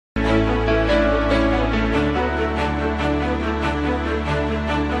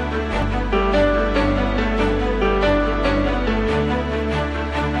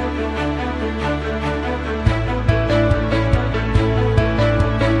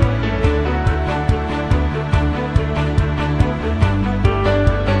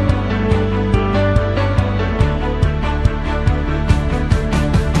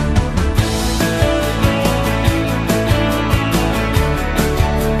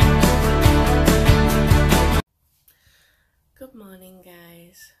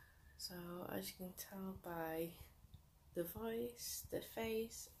as you can tell by the voice, the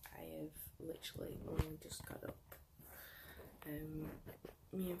face, I have literally only just got up.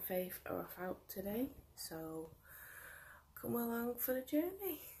 Me and Faith are off out today, so come along for the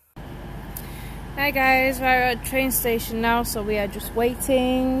journey. Hi guys, we're at the train station now, so we are just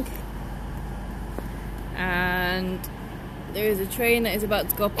waiting. And there is a train that is about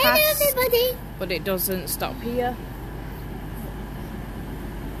to go past. Hello everybody! But it doesn't stop here.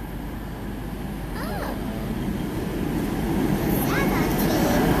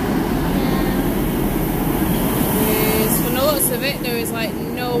 Of it, there is like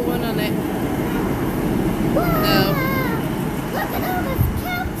no one on it. Whoa. No. Look at all the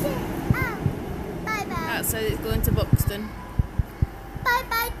couches. Oh, bye bye. That says it's going to Buxton. Bye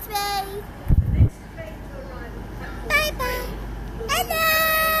bye, Trey. Bye bye. Hello.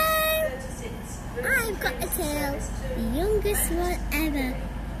 I've got a tail. The youngest one ever.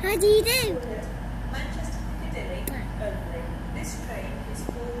 How do you do?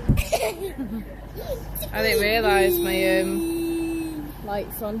 I didn't realise my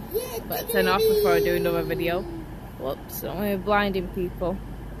lights on. Better turn off before I do another video. Whoops, don't want to be blinding people.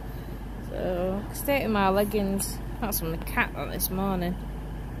 So, I stayed in my leggings. That's from the cat on this morning.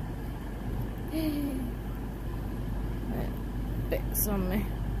 Bits on me.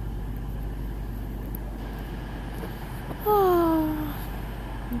 Oh,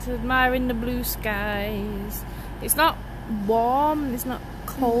 just admiring the blue skies. It's not warm, it's not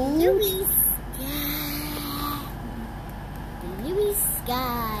cold. Bluey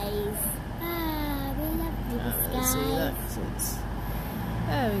skies. Ah, we love blue skies. See that,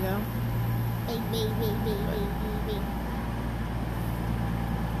 there we go.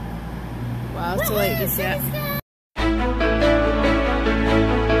 Wow, too late this yet.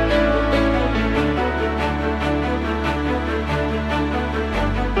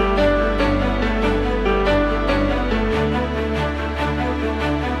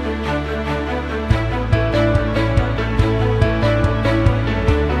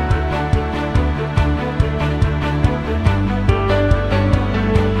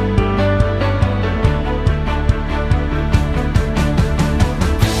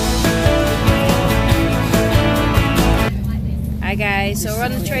 Hi guys, so we're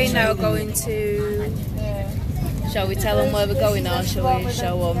on the train now going to... Shall we tell them where we're going or shall we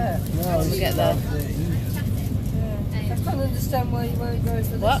show them when we get there? I can't understand where it goes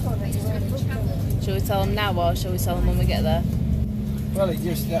for What? this one. Shall we tell them now or shall we tell them when we get there? Well, it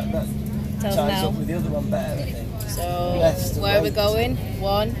just that Tell them ties now. up with the other one better, I think. So, Best to where are we wait. going?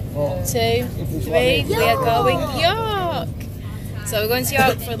 1, 2, 3, York. we are going York! So we're going to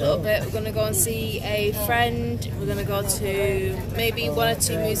York for a little bit, we're going to go and see a friend, we're going to go to maybe 1 or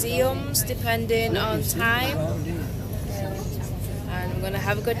 2 museums depending on time, and we're going to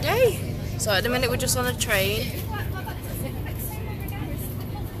have a good day. So at the minute we're just on a train.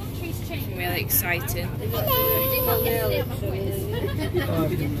 Really exciting. There we go.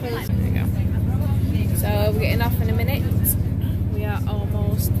 So we're getting off in a minute. We are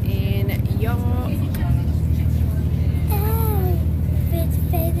almost in York.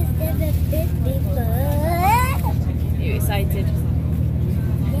 Are you excited?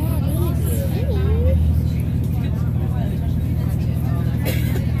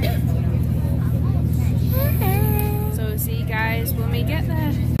 So we'll see you guys when we get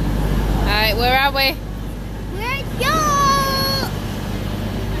there. Alright, where are we? We're at York!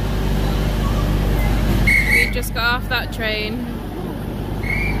 We just got off that train.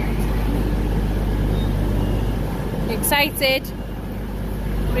 You excited?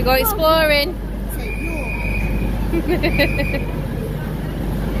 We go exploring.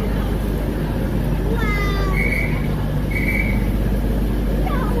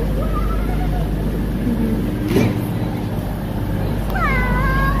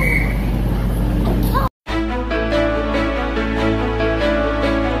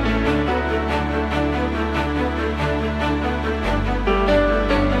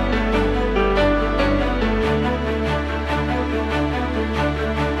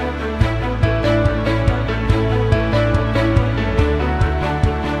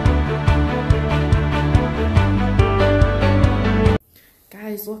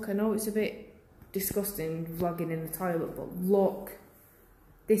 Guys, look, I know it's a bit disgusting vlogging in the toilet, but look,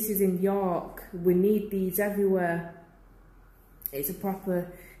 this is in York. We need these everywhere. It's a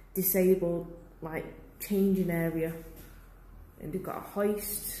proper disabled, like, changing area. And they've got a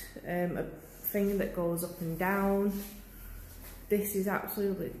hoist, a thing that goes up and down. This is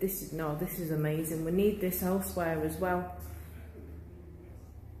absolutely, this is amazing. We need this elsewhere as well.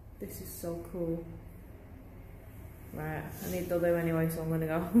 This is so cool. Right, I need the loo anyway, so I'm gonna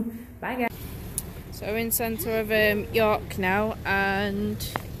go. Bye guys. So we're in centre of York now, and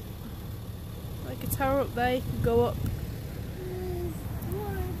like a tower up there, you can go up.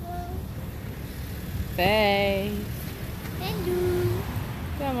 Faye. Hello.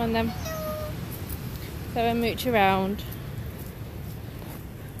 Come on then. So we mooch around.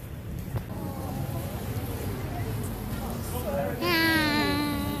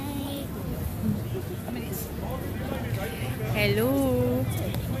 Hi. Hello.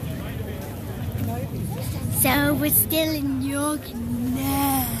 So we're still in York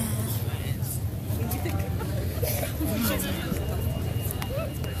now.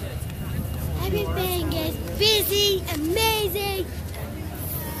 Everything is busy, amazing.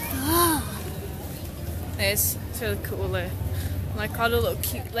 It's really cool there. Like all the little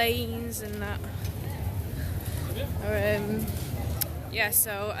cute lanes and that. Yeah,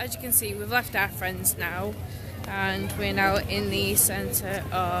 so as you can see, we've left our friends now, and we're now in the centre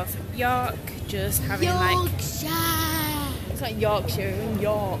of York, just having Yorkshire. like... It's not Yorkshire, we're in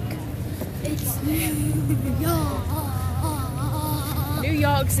York. It's New York. New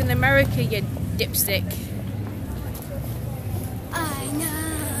York's in America, you dipstick. I know.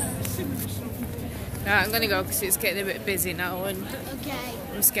 Right, I'm gonna go because it's getting a bit busy now, and Okay.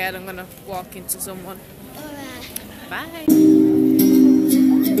 I'm scared I'm gonna walk into someone. Alright. Bye.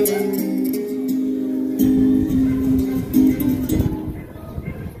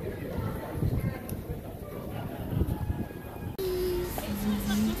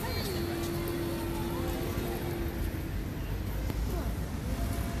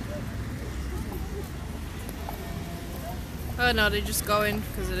 Oh no, they're just going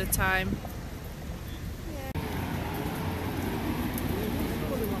because of the time.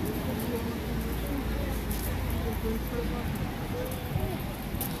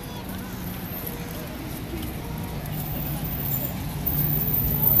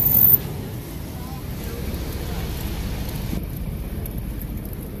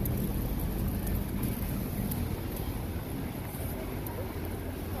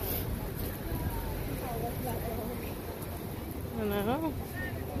 I know.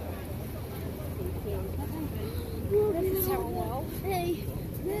 Hey,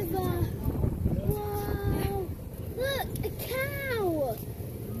 river. Wow. Look, a cow.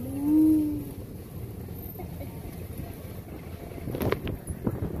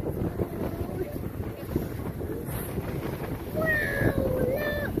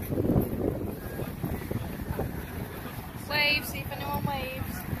 Wave, see if anyone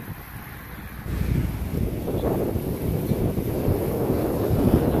waves.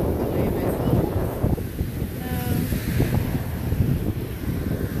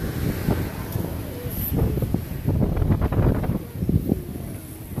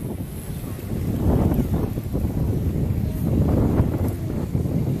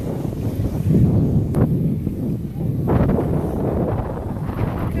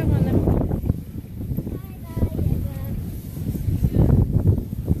 Come on then.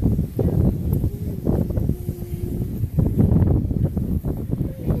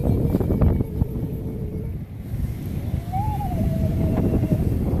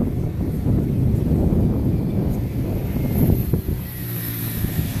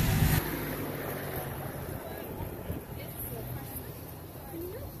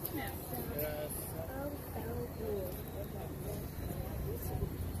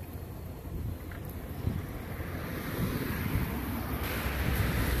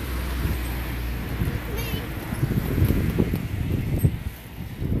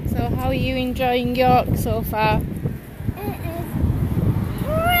 So how are you enjoying York so far? It is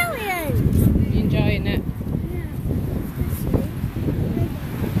brilliant. You enjoying it?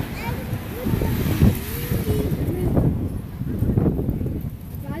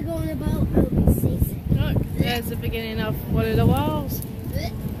 If I go on a boat, I'll be seasick. Look, there's the beginning of one of the walls.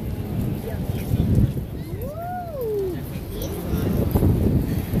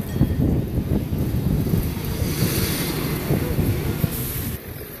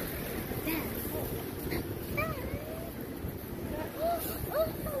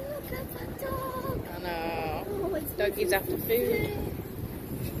 I know. Doggies after food.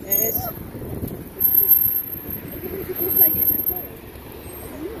 Yes.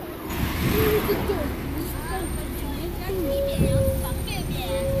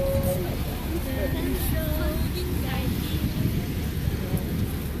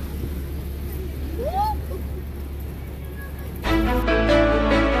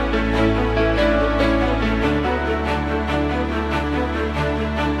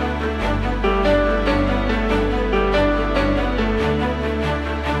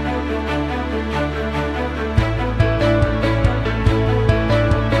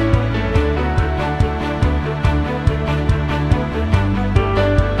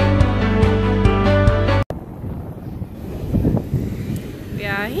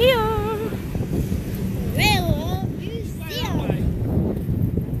 are here. Railroad Museum.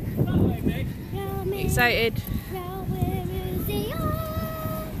 Excited? Railway Museum.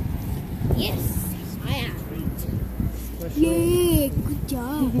 Yes, I am. Yeah, good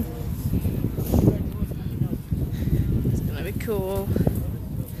job. It's gonna be cool.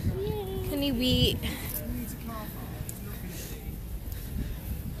 Can you wait?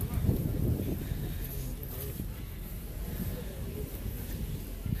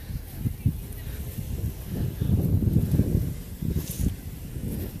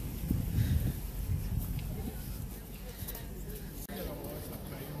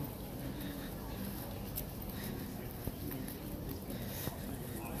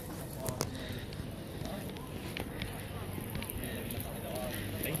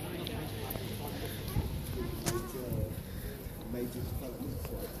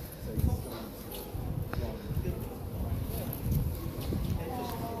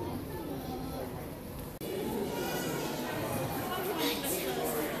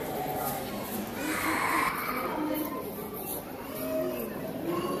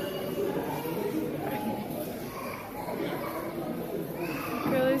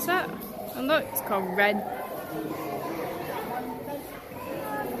 Is that? And look, it's called Red.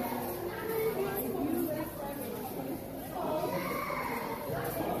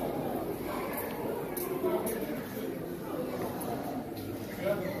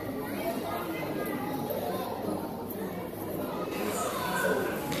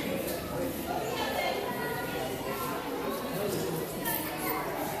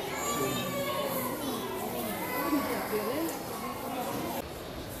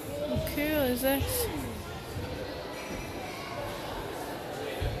 How cool is this?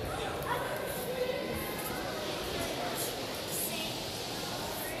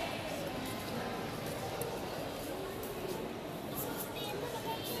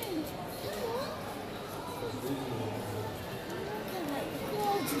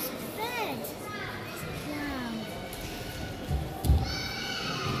 Gorgeous bed. Wow.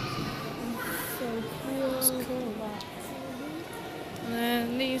 So cool. It's cool that. And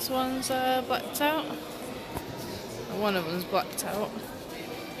then these ones are blacked out. One of them's blacked out.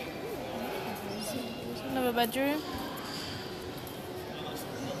 There's another bedroom.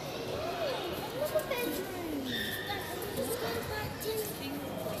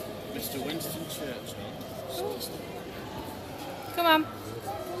 Mr. Winston Churchill. Come on.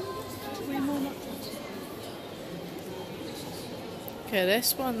 Okay,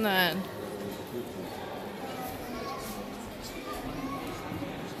 this one then.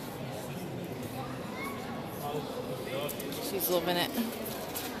 She's loving it.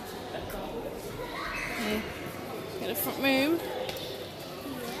 Yeah. Get a front room.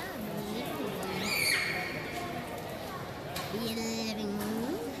 The living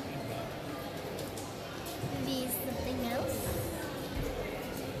room. Maybe something else.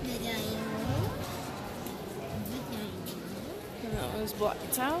 The dining room. And that one's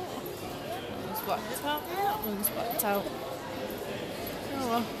blacked out. That one's blacked out. That one's blacked out. Oh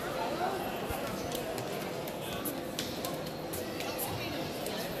well.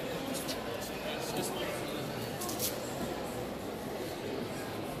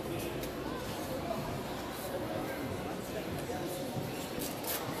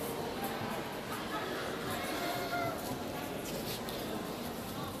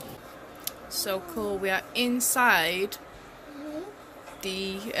 So cool. We are inside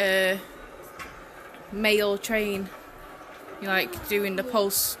the mail train. You like doing the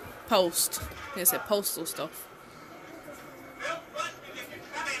post. It's postal stuff.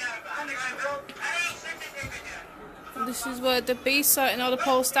 And this is where the bee's sorting all the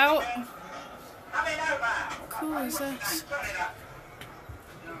post out. How cool is this?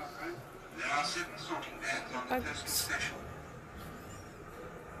 Bags.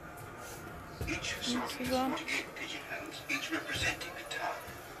 Each sorting is 48 pigeonholes, each representing a town.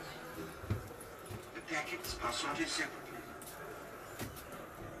 The packets are sorted separately.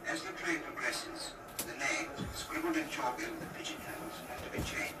 As the train progresses, the names scribbled in chalk over the pigeonholes have to be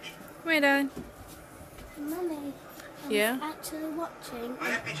changed. Come here, Dad. Mummy, Yeah? I'm actually watching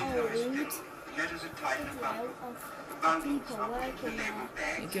When a pigeonhole is an filled, old the letters are tied in a video bundle. of The bundles people are put into the working there. labelled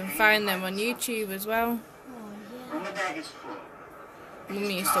bags. You can find them on YouTube as well. Oh, When the bag is full,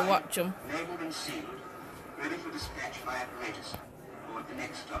 Mummy used to watch them. labelled and sealed, ready for dispatch by apparatus or at the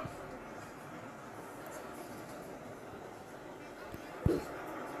next stop.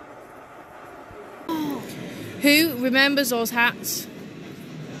 Who remembers those hats?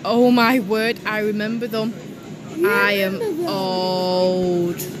 Oh my word, I remember them. I am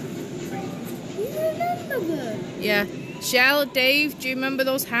old. You remember them? Yeah, Shell, Dave, do you remember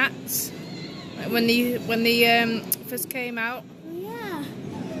those hats? Like when they first came out? Yeah.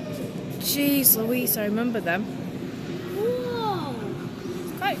 Jeez Louise, I remember them. Whoa.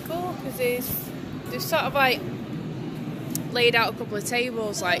 It's quite cool because they've sort of like laid out a couple of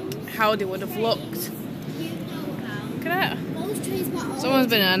tables like how they would have looked. You know about. Look at that. Those trees were Someone's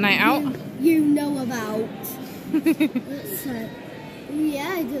been on a night out. You know about. It's like,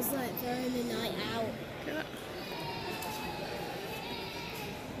 yeah, just like throwing the night out. Look at that.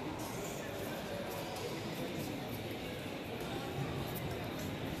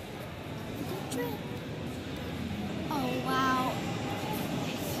 Oh wow.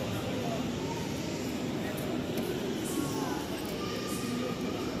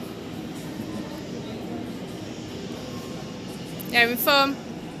 You having fun?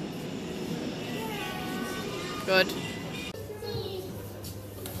 Good.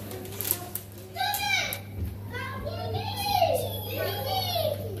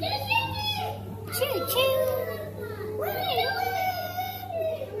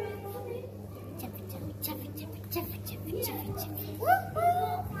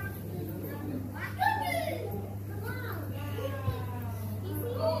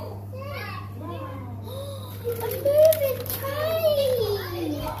 A moving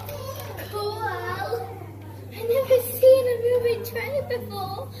train! Cool! I've never seen a moving train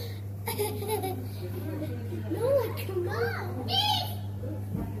before. Noah, come on!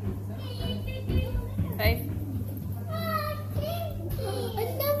 Hey.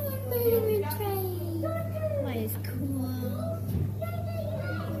 Another moving train! That is cool.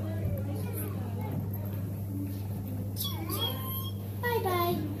 Bye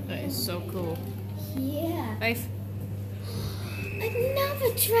bye. That is so cool. Yeah. Faith.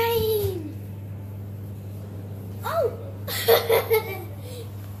 Another train! Oh!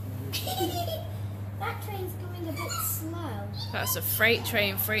 That train's going a bit slow. That's a freight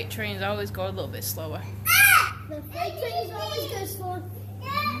train. Freight trains always go a little bit slower. The freight trains always go slow.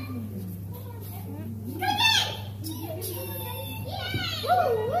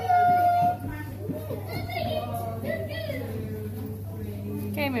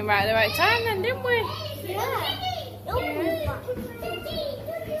 Came in right at the right time then, didn't we? Yeah.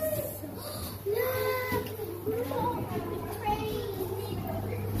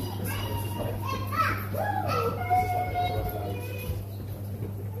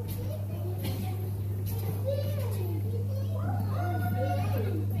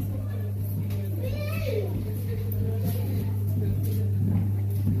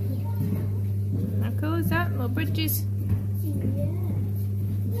 How cool is that? Little bridges.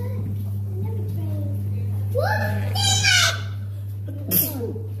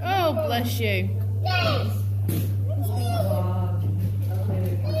 Oh, bless you.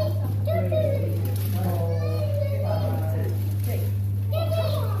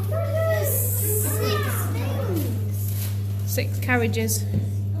 Six carriages.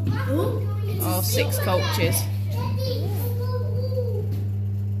 Or 6 coaches.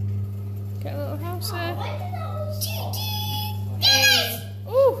 Get a little house there.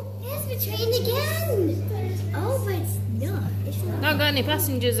 Ooh, There's the train again. Oh, but it's not. It's not. not got any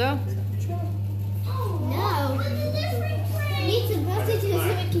passengers though. No. We need some passengers so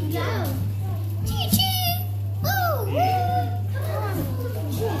we can go. Choo-choo. Oh.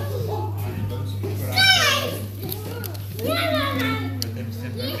 Potete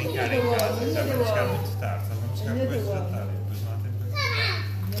sempre cliccare in casa, serve lo schermo di start, serve uno schermo per saltare, poi sono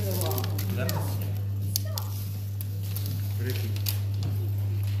sempre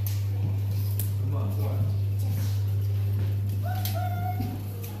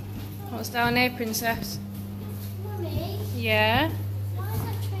What's down here, princess? Mummy, Yeah? why is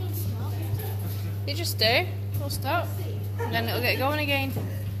that train stopped? You just do. We'll stop. And then it'll get going again.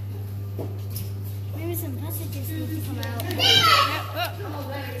 Maybe some passengers need to come out. Yep,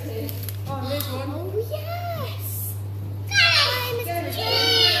 Oh, yes! Hi, Mr.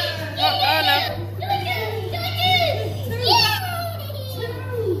 Train! oh no.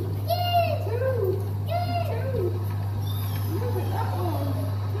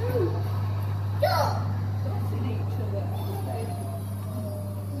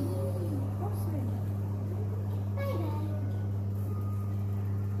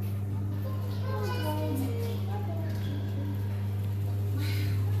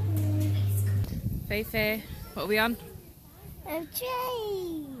 Faye, what are we on? A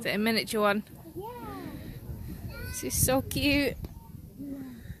train! Is it a miniature one? Yeah. This is so cute.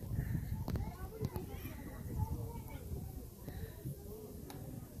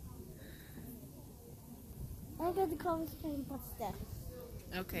 I got the coolest train poster.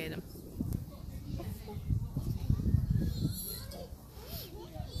 Okay then.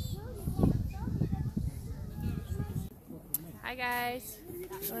 Hi guys,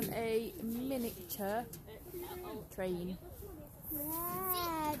 on a miniature train.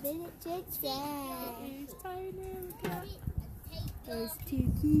 Yeah, miniature train. It's tiny, look at that. It's too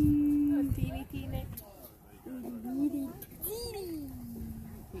cute. Teeny, teeny.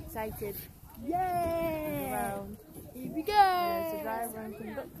 Excited. Yay! Around. Here we go. There's a driver and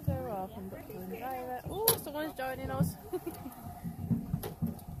conductor, or conductor and driver. Oh, someone's joining us.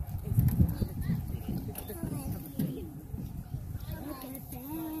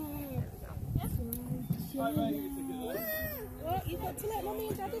 Well, you've got to let Mummy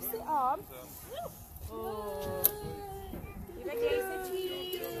and Daddy sit on. Oh. You ready to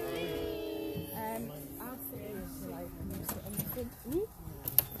cheese? I'll sit here so I can sit on the front.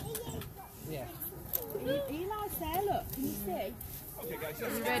 Yeah. Eli's there, look. Can you see? Okay, guys. Are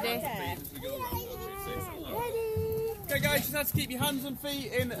you ready? Ready? Okay, guys, just have to keep your hands and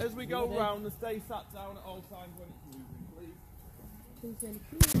feet in as we go round and stay sat down at all times when it's moving, please.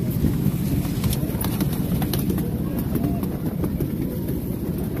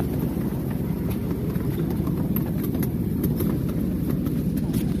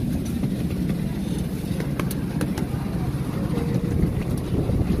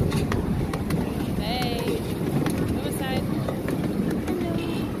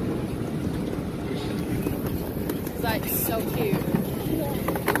 Like so cute.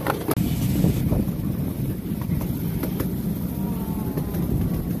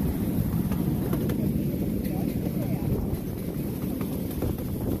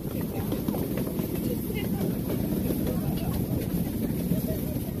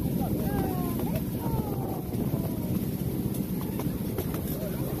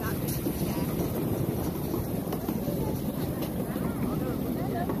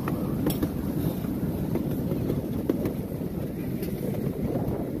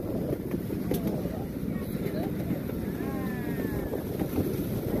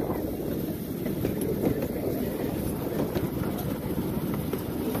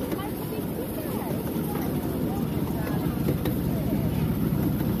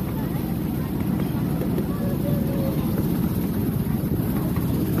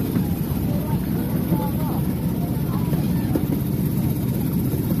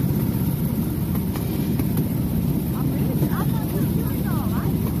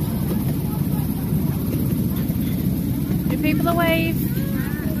 People a wave.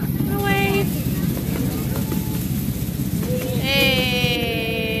 A wave. Hey.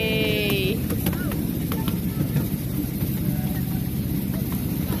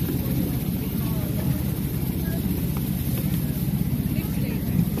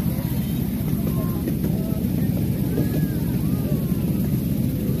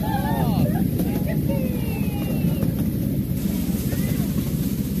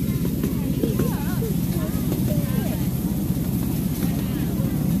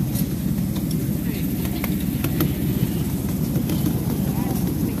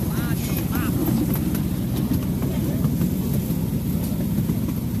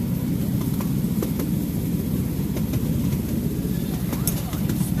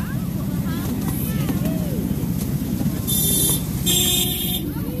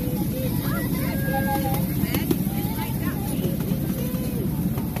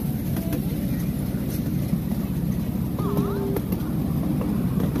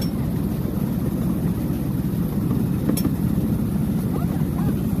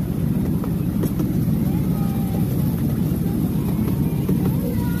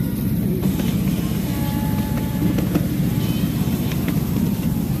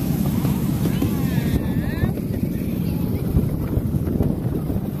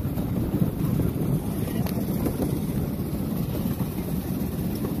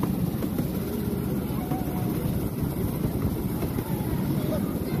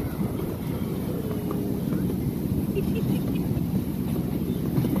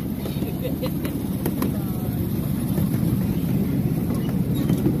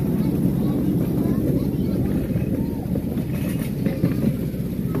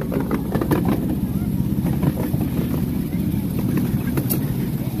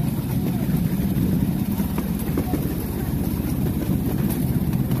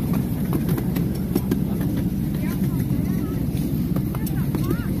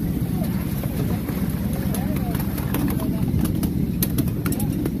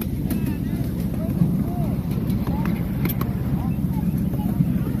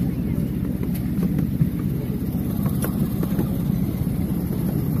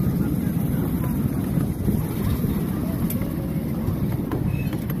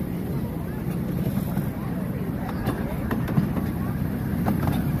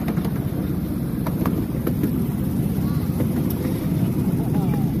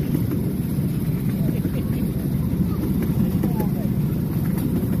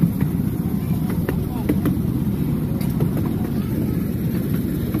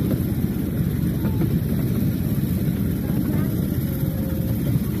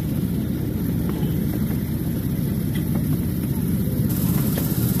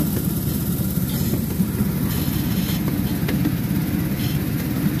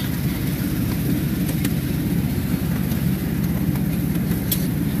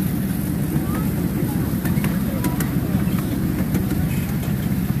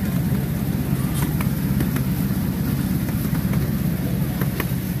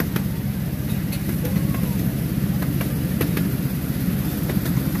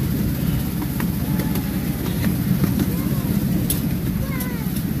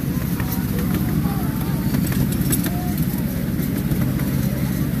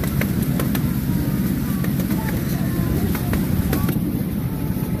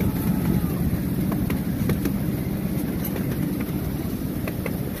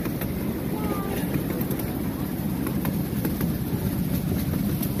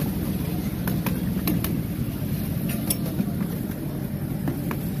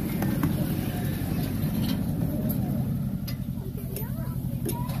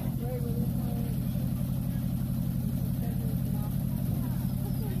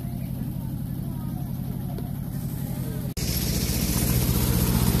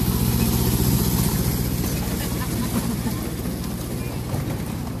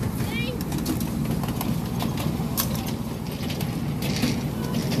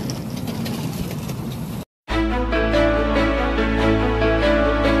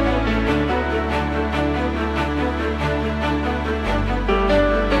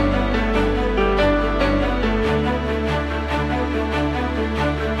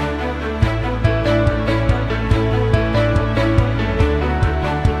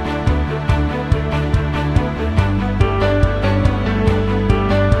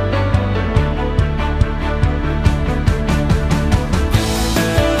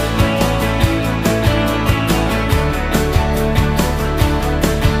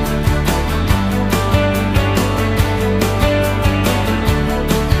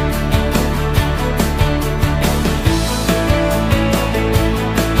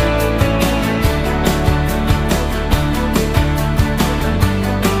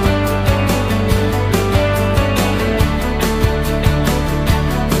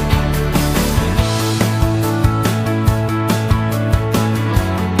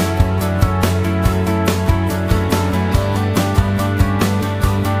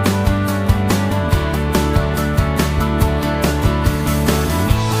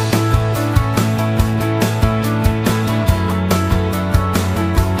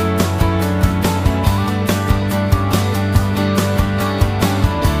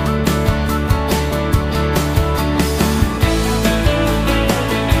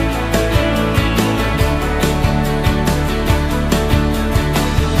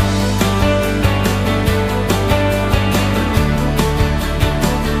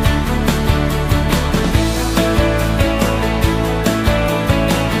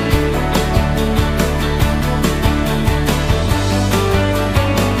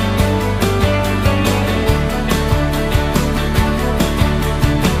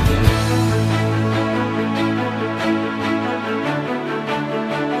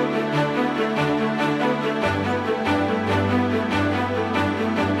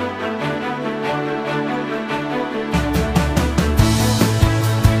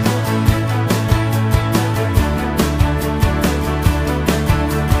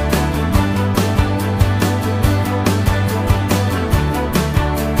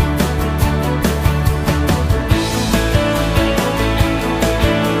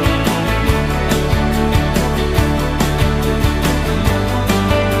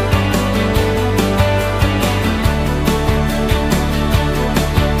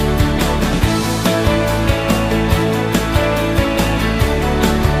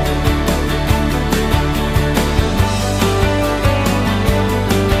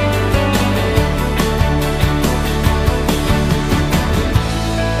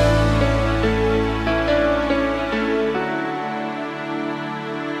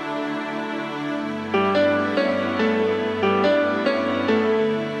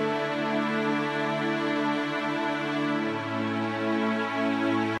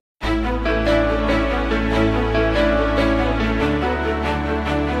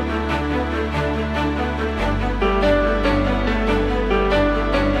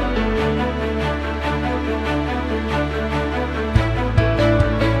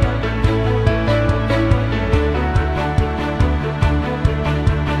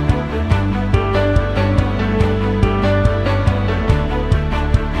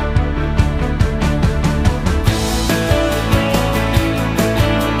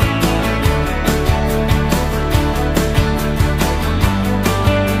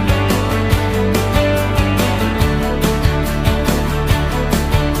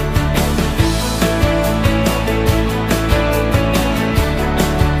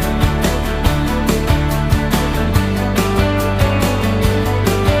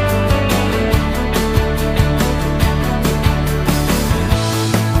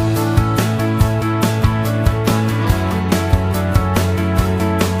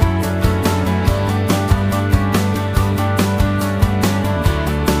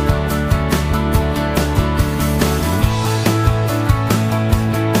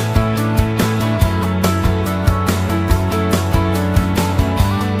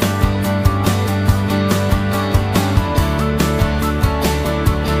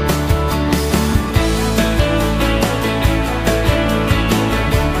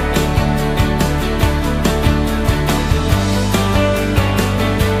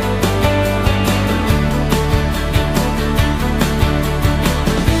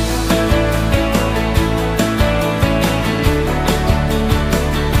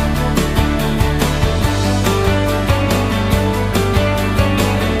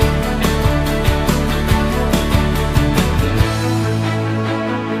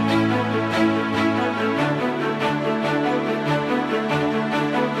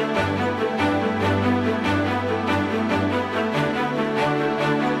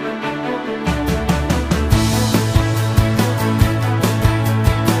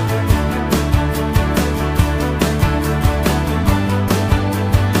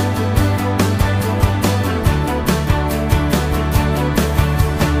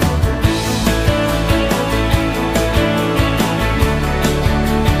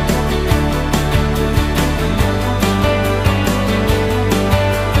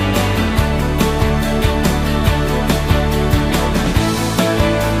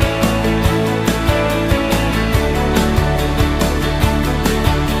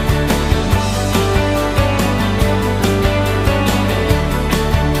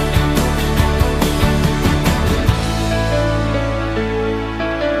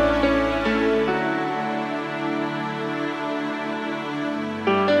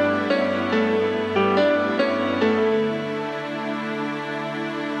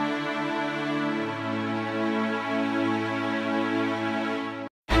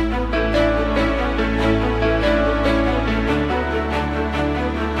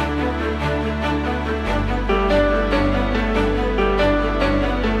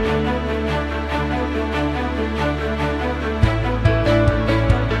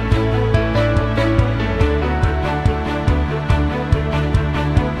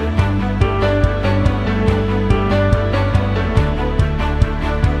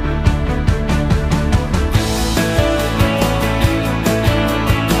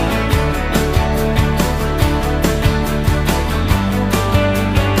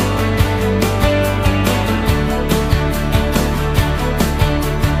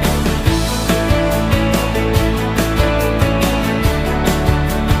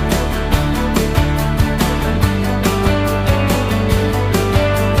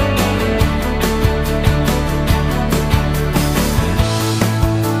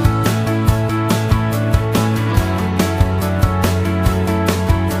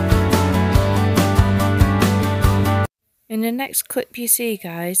 In the next clip you see,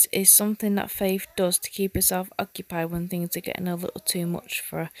 guys, is something that Faith does to keep herself occupied when things are getting a little too much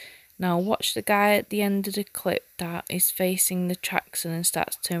for her. Now watch the guy at the end of the clip that is facing the tracks and then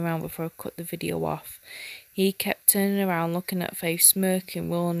starts to turn around before I cut the video off. He kept turning around, looking at Faith,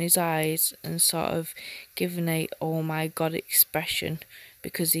 smirking, rolling his eyes and sort of giving a "oh my god" expression,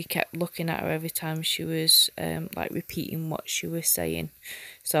 because he kept looking at her every time she was like repeating what she was saying.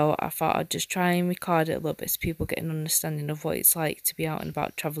 So I thought I'd just try and record it a little bit so people get an understanding of what it's like to be out and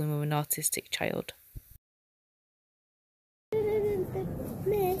about travelling with an autistic child.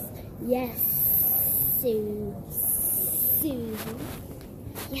 Miss, yes, Susie,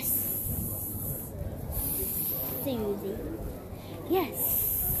 yes, Susie, yes,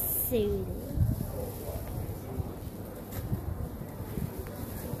 Susie.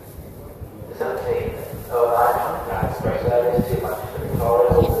 17. Oh, I express service too much to Victoria,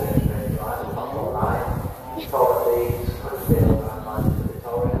 possible 9. Probably Huddersfield and 9 to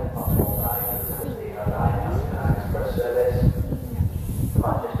Victoria, possible 9. 17, oh, 9, express service to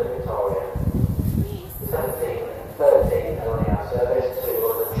Manchester, Victoria. 17, 13, LNR service to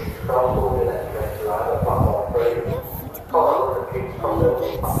London, Crosswood, electric driver, platform 3. Follow the King's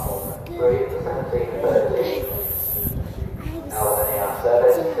Cross, platform 3, 17, 13. LNR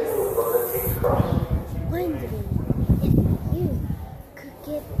service to London, King's Cross. Wondering if you could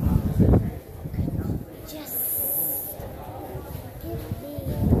give me.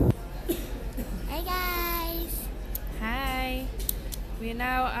 Hey guys. Hi. We're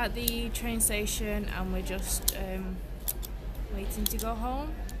now at the train station and we're just waiting to go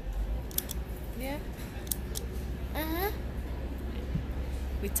home. Yeah.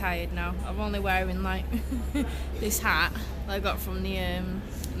 We're tired now. I'm only wearing like this hat that I got from the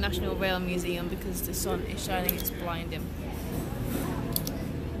National Rail Museum because the sun is shining, it's blinding.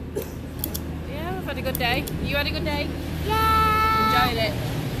 Yeah, we've had a good day. You had a good day? Yeah. Enjoyed it?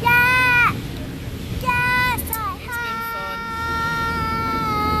 Yeah. Yes, I It's been fun.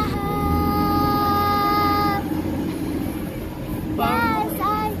 Yes,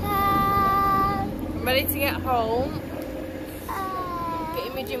 I have. I'm ready to get home.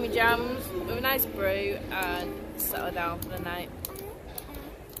 Getting my Jimmy Jams with a nice brew and settle down for the night.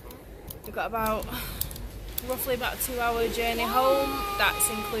 We've got roughly about a 2-hour journey home. That's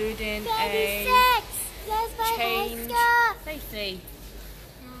including a change. Safety.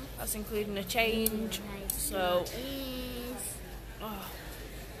 That's including a change. So, oh,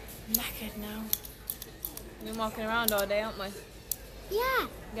 I'm knackered now. We've been walking around all day, haven't we? Yeah.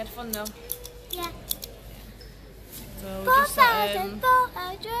 We had fun though. Yeah. So we're just at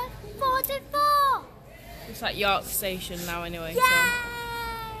 4,444. it's at York Station now anyway, so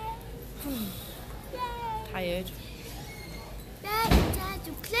tired. Time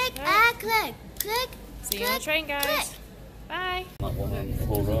to click and click. Click. See you on the train, guys. Click. Bye.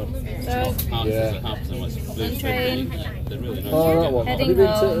 Full road. So, Yeah. on train, They're really nice. Oh, that one. Have you heading been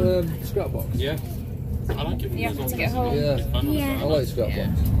home. to Scrapbox? Yeah. I like it. You have to get home. Yeah. I like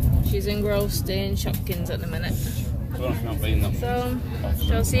Scrapbox. She's engrossed in Shopkins at the minute. So, So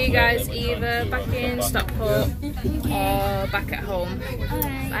I'll see you guys either back in Stockport or back at home.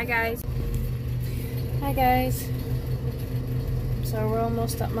 Bye guys. Hi guys. So we're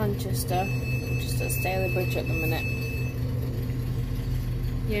almost at Manchester, just at Staley Bridge at the minute.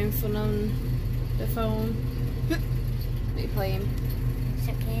 You having fun on the phone? What are you playing?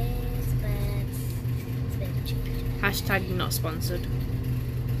 Hashtag not sponsored.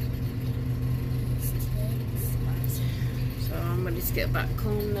 So I'm ready to get back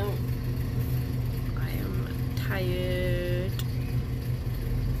home now. I am tired.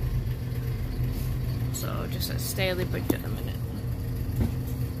 So just at Staley Bridge at the minute.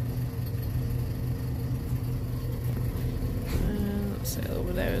 Let's sit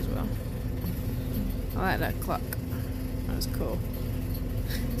over there as well. I like that clock. That was cool.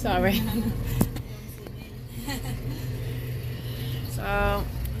 Sorry. So I'll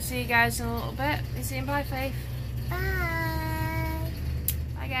see you guys in a little bit. You saying bye, Faith? Bye.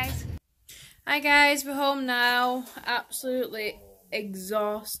 Bye guys. Hi guys, we're home now. Absolutely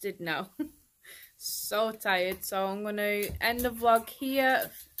exhausted now. So tired. So I'm gonna end the vlog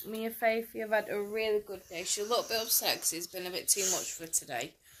here. Me and Faith have had a really good day. She's a little bit upset because it's been a bit too much for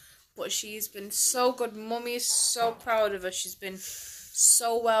today. But she's been so good. Mummy is so proud of her. She's been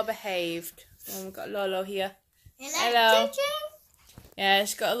so well behaved. And we've got Lolo here. Hello. Yeah,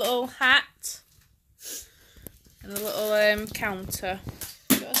 she's got a little hat. And a little counter.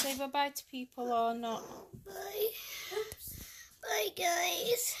 Do you want to say bye-bye to people or not? Bye. Bye,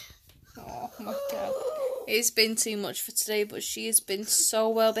 guys. Oh my god. It's been too much for today, but she has been so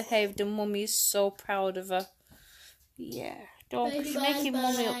well behaved and Mummy's so proud of her. Yeah, don't, because you're making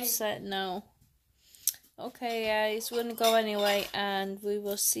Mummy upset now. Okay guys, we're going to go anyway, and we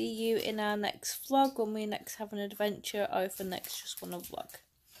will see you in our next vlog when we next have an adventure, or if we next just want to vlog.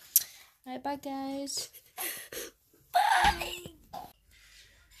 Right, bye guys. Bye!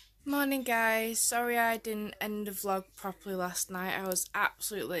 Morning guys, sorry I didn't end the vlog properly last night. I was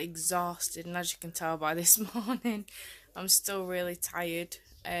absolutely exhausted, and as you can tell by this morning, I'm still really tired.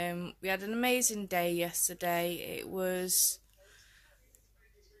 We had an amazing day yesterday. It was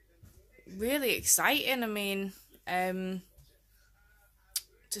really exciting. I mean, to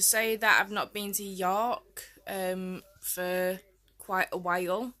say that I've not been to York for quite a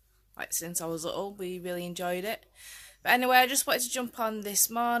while, like since I was little, we really enjoyed it. But anyway, I just wanted to jump on this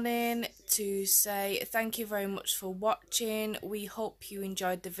morning to say thank you very much for watching. We hope you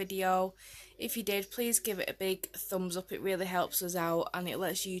enjoyed the video. If you did, please give it a big thumbs up. It really helps us out, and it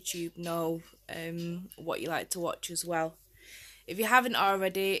lets YouTube know what you like to watch as well. If you haven't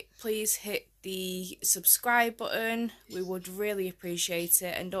already, please hit the subscribe button. We would really appreciate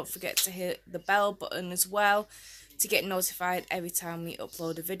it. And don't forget to hit the bell button as well to get notified every time we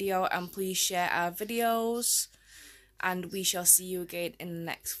upload a video. And please share our videos. And we shall see you again in the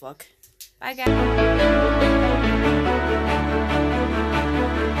next vlog. Bye guys!